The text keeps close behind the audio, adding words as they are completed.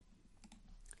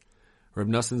Reb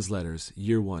Noson's Letters,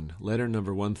 Year 1, Letter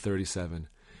number 137.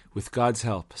 With God's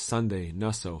help, Sunday,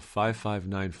 Noson,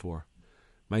 5594.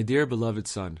 My dear beloved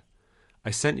son,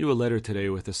 I sent you a letter today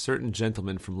with a certain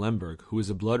gentleman from Lemberg who is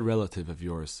a blood relative of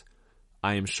yours.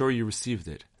 I am sure you received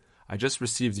it. I just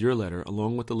received your letter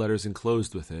along with the letters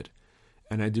enclosed with it,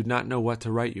 and I do not know what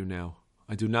to write you now.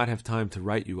 I do not have time to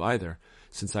write you either,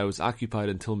 since I was occupied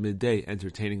until midday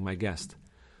entertaining my guest.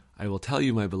 I will tell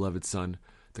you, my beloved son,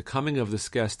 the coming of this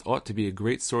guest ought to be a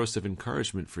great source of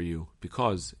encouragement for you,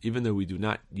 because, even though we do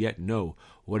not yet know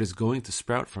what is going to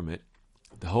sprout from it,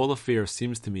 the whole affair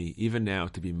seems to me, even now,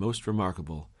 to be most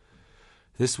remarkable.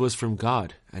 This was from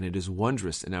God, and it is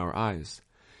wondrous in our eyes.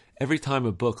 Every time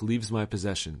a book leaves my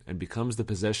possession and becomes the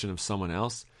possession of someone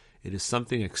else, it is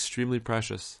something extremely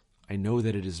precious. I know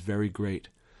that it is very great.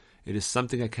 It is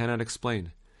something I cannot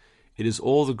explain. It is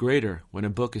all the greater when a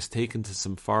book is taken to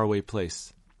some faraway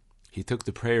place. He took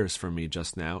the prayers from me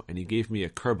just now, and he gave me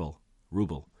a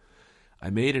ruble. I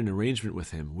made an arrangement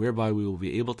with him, whereby we will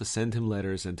be able to send him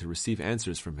letters and to receive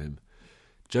answers from him.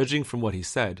 Judging from what he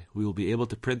said, we will be able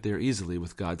to print there easily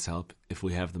with God's help, if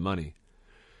we have the money.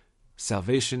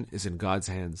 Salvation is in God's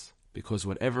hands, because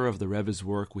whatever of the Rebbe's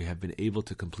work we have been able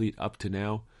to complete up to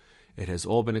now, it has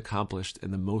all been accomplished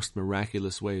in the most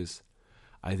miraculous ways.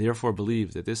 I therefore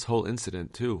believe that this whole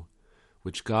incident, too,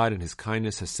 which God in his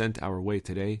kindness has sent our way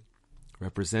today,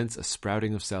 represents a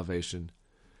sprouting of salvation.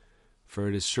 For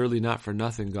it is surely not for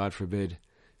nothing, God forbid,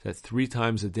 that 3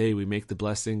 times a day we make the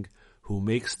blessing, who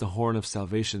makes the horn of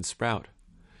salvation sprout.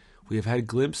 We have had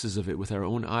glimpses of it with our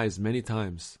own eyes many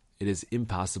times. It is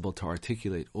impossible to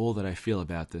articulate all that I feel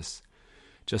about this.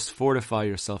 Just fortify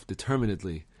yourself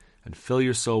determinedly, and fill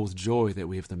your soul with joy that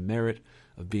we have the merit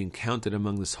of being counted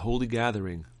among this holy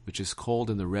gathering, which is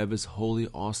called in the Rebbe's holy,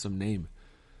 awesome name.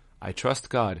 I trust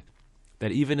God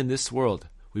that even in this world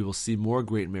we will see more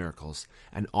great miracles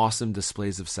and awesome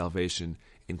displays of salvation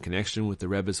in connection with the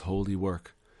Rebbe's holy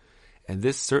work. And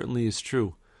this certainly is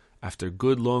true after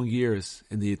good long years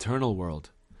in the eternal world.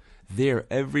 There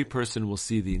every person will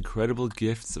see the incredible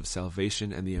gifts of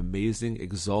salvation and the amazing,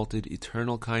 exalted,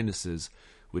 eternal kindnesses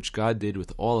which God did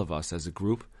with all of us as a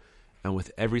group and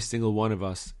with every single one of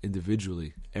us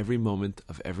individually, every moment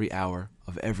of every hour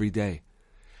of every day.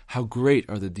 How great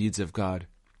are the deeds of God!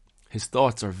 His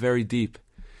thoughts are very deep.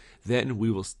 Then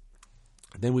we will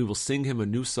sing him a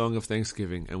new song of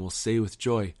thanksgiving and will say with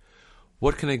joy,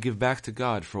 what can I give back to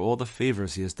God for all the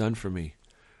favors he has done for me?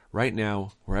 Right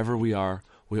now, wherever we are,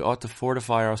 we ought to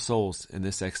fortify our souls in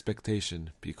this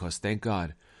expectation, because, thank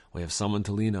God, we have someone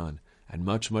to lean on, and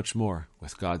much, much more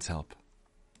with God's help.